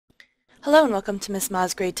Hello and welcome to Miss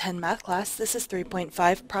Ma's Grade 10 Math class. This is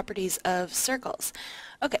 3.5 Properties of Circles.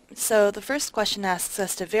 Okay, so the first question asks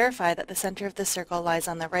us to verify that the center of the circle lies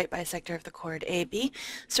on the right bisector of the chord AB.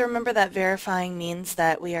 So remember that verifying means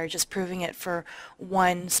that we are just proving it for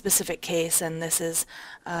one specific case, and this is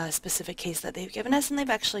a specific case that they've given us, and they've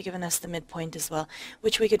actually given us the midpoint as well,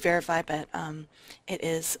 which we could verify, but it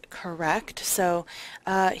is correct. So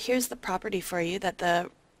here's the property for you that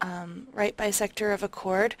the right bisector of a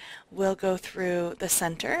chord will go through the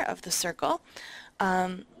center of the circle.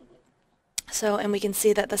 And we can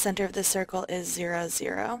see that the center of the circle is 0,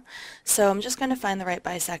 0. So I'm just going to find the right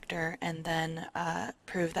bisector and then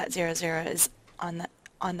prove that 0, 0 is on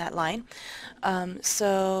that line.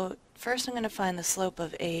 So first I'm going to find the slope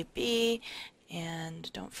of AB, and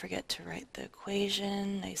don't forget to write the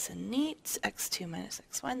equation nice and neat, x2 minus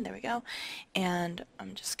x1, there we go. And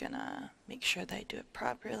I'm just going to make sure that I do it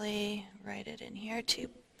properly, write it in here, 2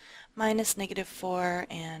 minus negative 4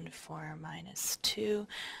 and 4 minus 2,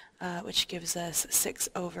 which gives us 6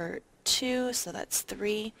 over 2, so that's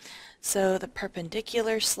 3. So the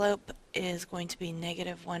perpendicular slope is going to be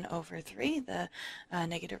negative 1 over 3, the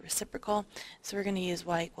negative reciprocal. So we're going to use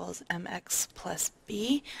y equals mx plus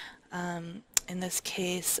b. In this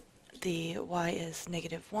case, the y is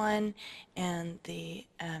negative 1 and the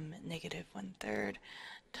m negative 1/3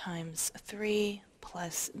 times 3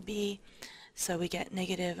 plus b. So we get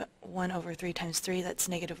negative 1 over 3 times 3, that's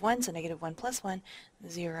negative 1, so negative 1 plus 1,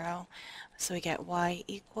 0. So we get y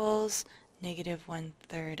equals negative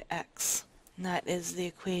 1/3 x. And that is the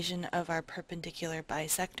equation of our perpendicular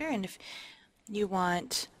bisector, and if you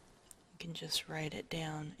want, you can just write it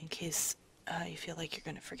down in case you feel like you're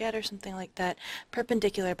going to forget or something like that.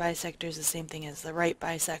 Perpendicular bisector is the same thing as the right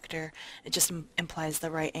bisector. It just implies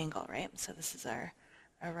the right angle, right? So this is our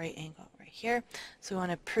right angle right here. So we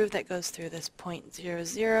want to prove that goes through this point 0,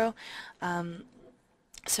 0.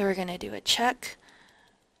 So we're going to do a check.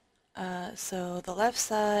 So the left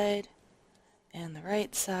side and the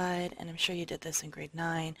right side, and I'm sure you did this in grade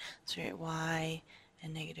 9, so you're at y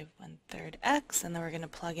and negative 1/3 x, and then we're going to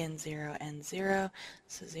plug in 0 and 0.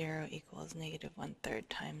 So 0 equals negative 1/3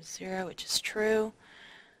 times 0, which is true.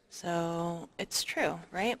 So it's true,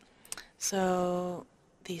 right? So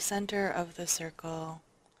the center of the circle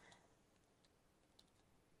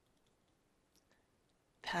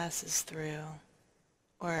passes through,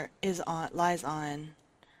 or lies on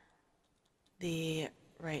the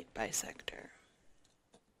right bisector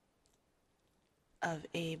of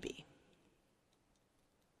AB.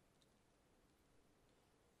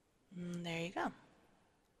 There you go.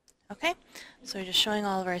 Okay, so we're just showing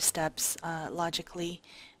all of our steps logically,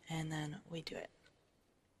 and then we do it.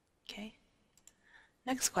 Okay.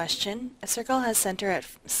 Next question. A circle has center at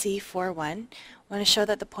C41. We want to show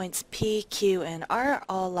that the points P, Q, and R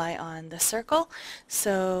all lie on the circle.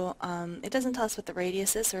 So it doesn't tell us what the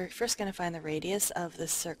radius is, so we're first going to find the radius of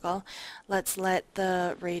this circle. Let's let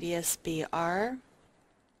the radius be R.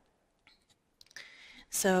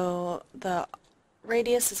 So the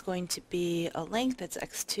radius is going to be a length that's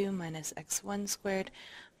x2 minus x1 squared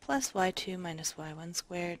plus y2 minus y1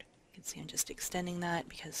 squared. You can see I'm just extending that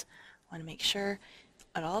because I want to make sure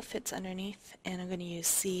it all fits underneath, and I'm going to use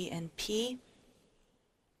C and P.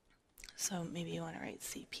 So maybe you want to write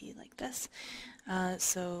CP like this.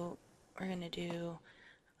 So we're going to do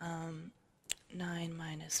 9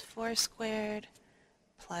 minus 4 squared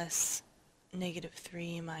plus negative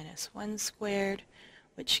 3 minus 1 squared,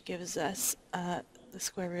 which gives us the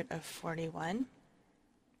square root of 41.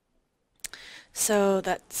 So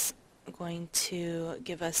that's going to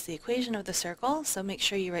give us the equation of the circle. So make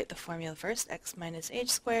sure you write the formula first. X minus h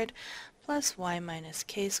squared plus y minus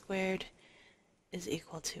k squared is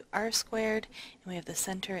equal to r squared. And we have the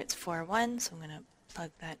center, it's 4, 1, so I'm going to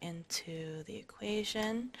plug that into the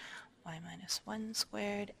equation. Y minus 1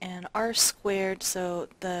 squared and r squared, so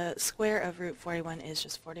the square of root 41 is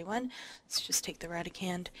just 41. Let's just take the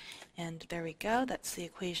radicand, and there we go. That's the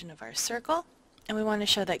equation of our circle. And we want to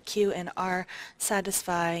show that Q and R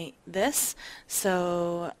satisfy this,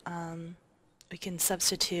 so we can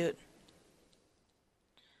substitute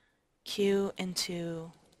Q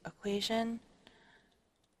into equation.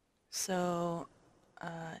 So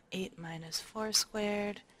 8 minus 4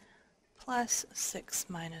 squared plus 6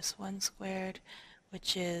 minus 1 squared,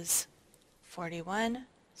 which is 41,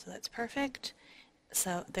 so that's perfect.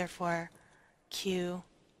 So therefore Q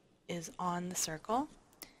is on the circle.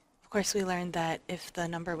 Of course, we learned that if the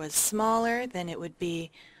number was smaller, then it would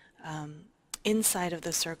be inside of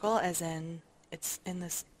the circle, as in it's in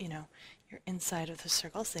this, you you're inside of the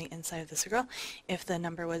circle, staying inside of the circle. If the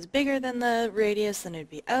number was bigger than the radius, then it would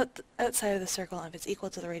be outside of the circle. And if it's equal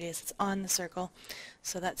to the radius, it's on the circle.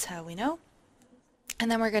 So that's how we know. And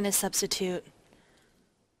then we're going to substitute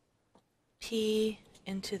P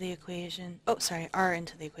into the equation. Oh, sorry, R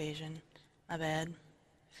into the equation. My bad.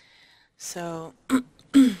 So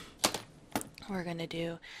we're going to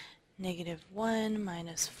do -1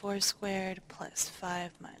 minus 4 squared plus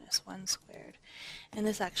 5 minus 1 squared. And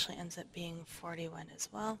this actually ends up being 41 as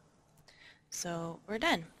well. So we're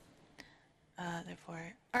done.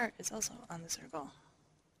 Therefore, R is also on the circle.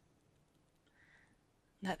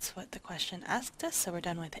 That's what the question asked us, so we're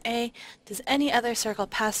done with A. Does any other circle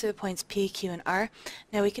pass through the points P, Q, and R?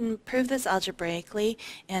 Now we can prove this algebraically,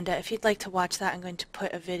 and if you'd like to watch that, I'm going to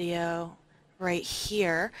put a video right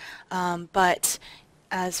here. But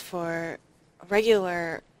as for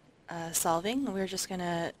regular solving, we're just going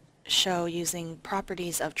to show using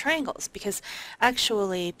properties of triangles, because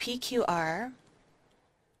actually PQR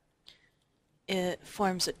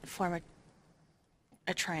form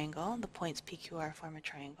a triangle. The points PQR form a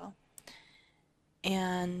triangle,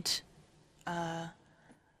 and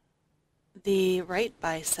the right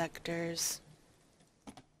bisectors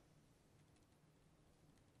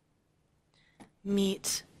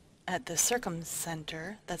meet at the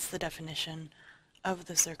circumcenter. That's the definition of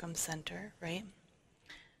the circumcenter, right?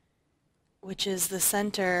 Which is the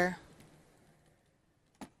center,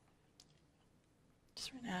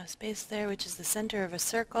 just run out of space there, which is the center of a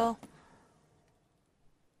circle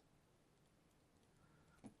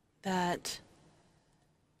that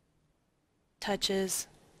touches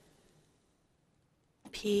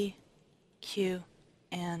P, Q,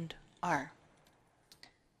 and R.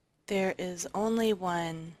 There is only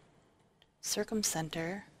one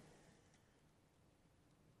circumcenter,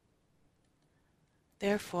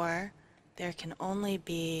 therefore there can only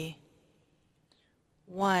be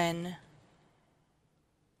one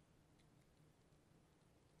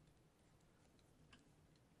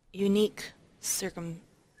unique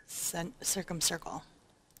circumcircle,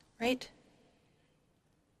 right?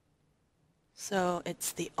 So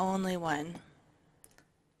it's the only one.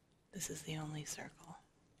 This is the only circle.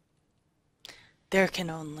 There can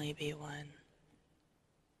only be one.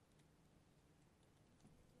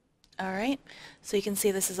 Alright, so you can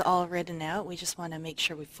see this is all written out. We just want to make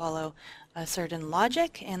sure we follow a certain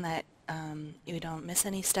logic and that you don't miss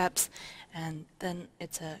any steps, and then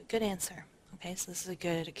it's a good answer. Okay, so this is a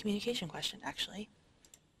good communication question, actually.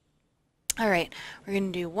 Alright, we're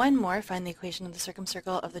going to do one more, find the equation of the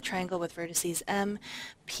circumcircle of the triangle with vertices M,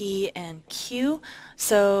 P, and Q.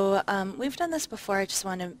 So we've done this before. I just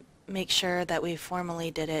want to make sure that we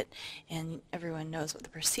formally did it and everyone knows what the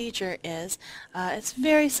procedure is. It's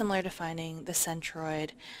very similar to finding the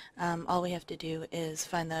centroid. All we have to do is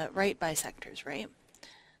find the right bisectors, right?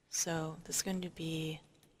 So this is going to be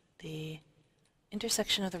the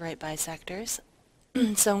intersection of the right bisectors.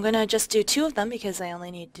 So I'm going to just do two of them because I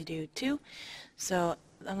only need to do two. So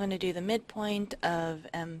I'm going to do the midpoint of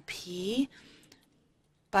MP.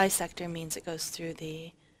 Bisector means it goes through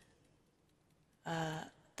the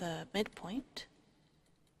midpoint.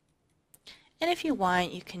 And if you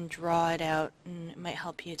want, you can draw it out, and it might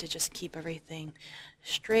help you to just keep everything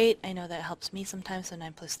straight. I know that helps me sometimes. So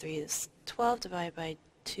 9 plus 3 is 12, divided by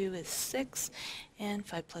 2 is 6, and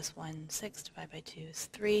 5 plus 1, 6, divided by 2 is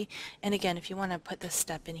 3. And again, if you want to put this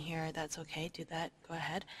step in here, that's okay. Do that. Go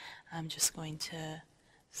ahead. I'm just going to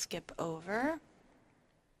skip over.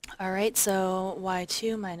 Alright, so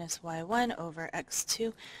y2 minus y1 over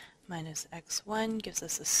x2 minus x1 gives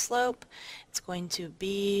us a slope. It's going to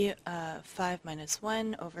be 5 minus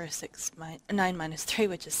 1 over 9 minus 3,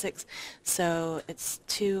 which is 6. So it's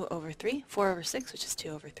 2 over 3, 4 over 6, which is 2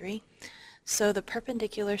 over 3. So the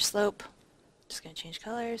perpendicular slope, just going to change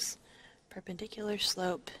colors, perpendicular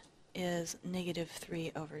slope is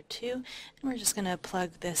 -3 over 2. And we're just going to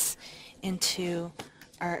plug this into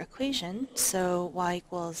our equation. So y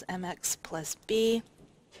equals mx plus b.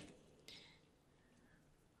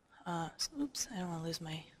 Oops, I don't want to lose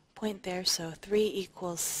my point there. So 3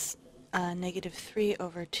 equals -3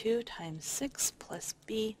 over 2 times 6 plus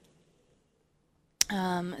b.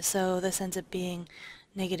 So this ends up being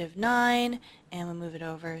 -9, and we move it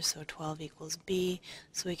over, so 12 equals b.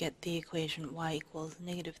 So we get the equation y equals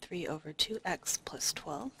 -3 over 2x plus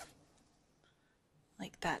 12.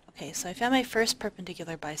 Like that. Okay, so I found my first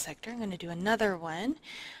perpendicular bisector. I'm going to do another one.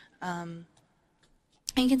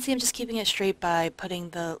 And you can see I'm just keeping it straight by putting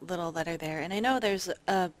the little letter there. And I know there's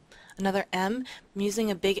another M. I'm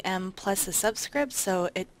using a big M plus a subscript, so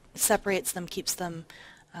it separates them, keeps them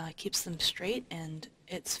straight, and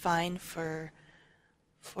it's fine for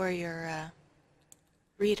for your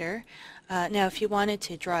reader. Now if you wanted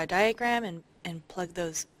to draw a diagram and plug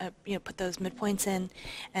those, put those midpoints in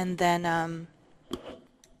and then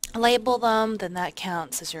label them, then that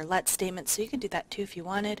counts as your let statement. So you could do that too if you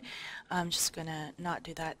wanted. I'm just going to not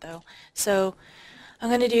do that though. So I'm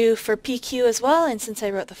going to do for PQ as well, and since I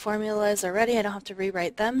wrote the formulas already, I don't have to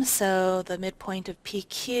rewrite them. So the midpoint of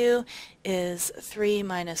PQ is 3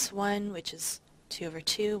 minus 1, which is 2 over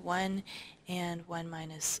 2, 1, and 1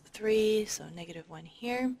 minus 3, so negative 1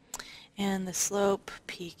 here. And the slope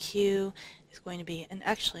PQ is going to be, and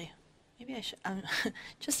actually, maybe I should,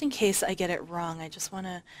 just in case I get it wrong, I just want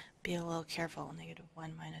to be a little careful, negative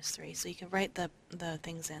 1 minus 3. So you can write the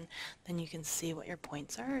things in, then you can see what your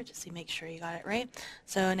points are, just to make sure you got it right.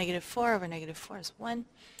 So negative 4 over negative 4 is 1,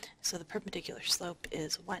 so the perpendicular slope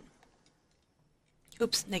is 1.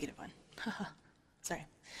 Oops, negative 1. Sorry.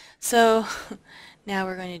 So now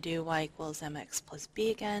we're going to do y equals mx plus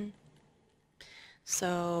b again.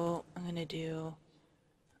 So I'm going to do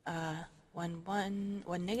 1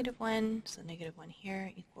 negative 1, so negative 1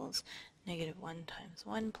 here equals negative 1 times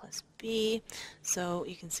 1 plus b. So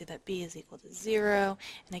you can see that b is equal to 0,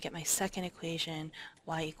 and I get my second equation,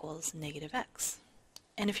 y equals negative x.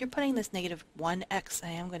 And if you're putting this negative 1x, I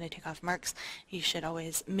am going to take off marks, you should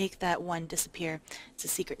always make that 1 disappear. It's a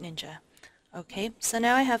secret ninja. Okay, so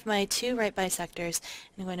now I have my two right bisectors,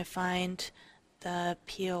 and I'm going to find the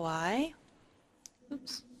POI.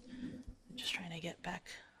 Oops, I'm just trying to get back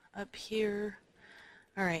up here.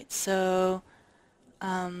 Alright, so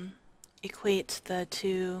equate the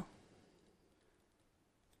two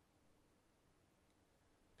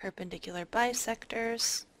perpendicular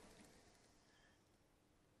bisectors.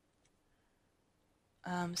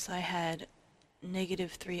 So I had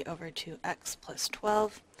negative 3 over 2x plus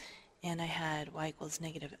 12, and I had y equals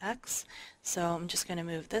negative x. So I'm just going to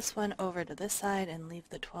move this one over to this side and leave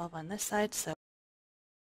the 12 on this side. So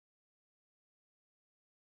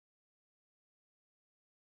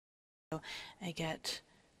I get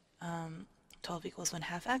 12 equals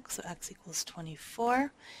 1/2 x, so x equals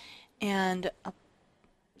 24. And I'll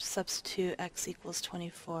substitute x equals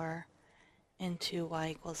 24 into y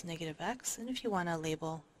equals negative x. And if you want to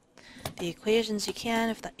label the equations, you can,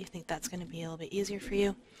 if you think that's going to be a little bit easier for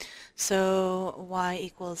you. So y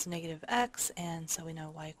equals negative x, and so we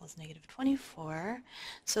know y equals negative 24.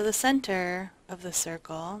 So the center of the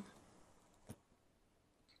circle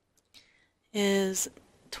is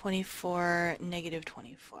 24, negative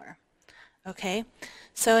 24. Okay,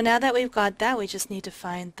 so now that we've got that, we just need to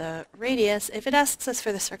find the radius. If it asks us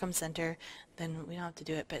for the circumcenter, then we don't have to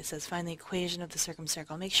do it, but it says find the equation of the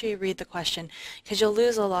circumcircle. Make sure you read the question, because you'll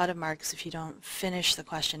lose a lot of marks if you don't finish the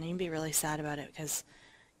question, and you'd be really sad about it, because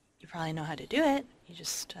you probably know how to do it, you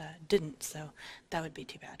just didn't, so that would be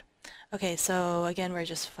too bad. Okay, so again, we're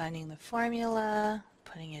just finding the formula,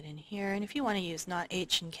 putting it in here, and if you want to use not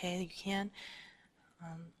h and k, you can.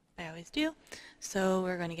 I always do. So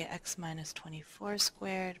we're going to get x minus 24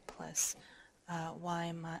 squared plus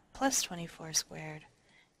y plus 24 squared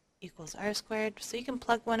equals r squared. So you can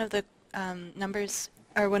plug one of the numbers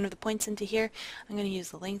or one of the points into here. I'm going to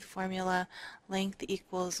use the length formula. Length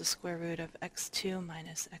equals the square root of x2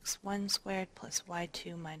 minus x1 squared plus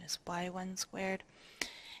y2 minus y1 squared.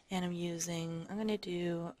 And I'm going to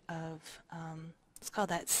do let's call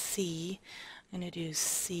that C. I'm going to do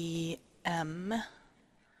CM.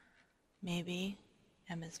 Maybe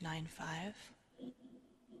m is 9,5.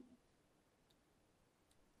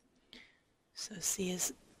 So C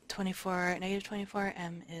is 24, negative 24,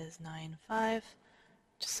 m is 9,5,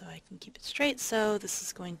 just so I can keep it straight. So this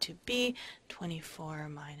is going to be 24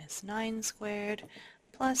 minus 9 squared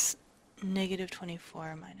plus negative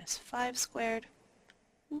 24 minus 5 squared.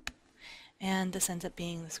 Oop. And this ends up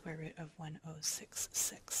being the square root of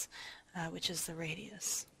 1066, which is the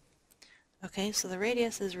radius. Okay, so the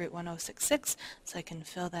radius is root 1066, so I can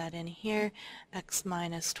fill that in here. X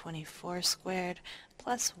minus 24 squared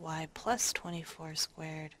plus y plus 24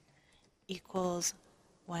 squared equals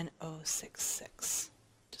 1066.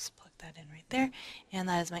 Just plug that in right there. And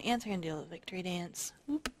that is my answer. I'm going to do a little victory dance.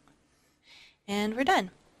 Whoop. And we're done.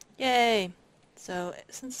 Yay! So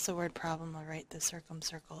since it's a word problem, I'll write the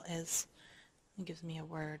circumcircle is. It gives me a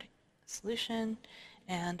word solution.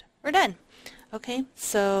 And we're done. Okay,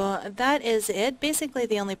 so that is it. Basically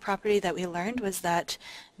the only property that we learned was that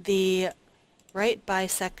the right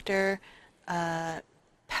bisector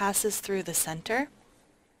passes through the center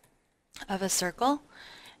of a circle.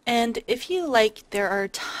 And if you like, there are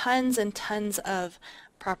tons and tons of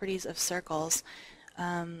properties of circles.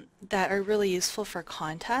 that are really useful for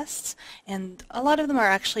contests, and a lot of them are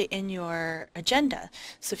actually in your agenda.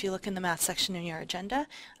 So if you look in the math section in your agenda,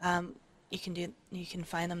 you can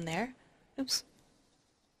find them there. Oops.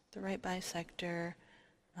 The right bisector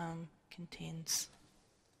contains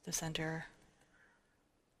the center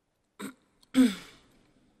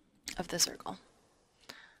of the circle.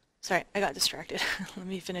 Sorry, I got distracted. Let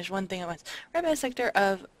me finish one thing at once. Right bisector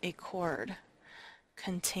of a chord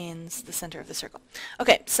contains the center of the circle.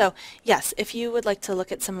 Okay, so yes, if you would like to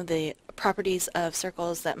look at some of the properties of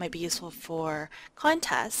circles that might be useful for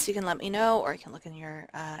contests, you can let me know, or you can look in your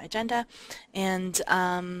agenda. And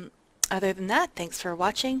other than that, thanks for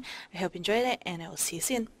watching. I hope you enjoyed it, and I will see you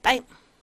soon. Bye!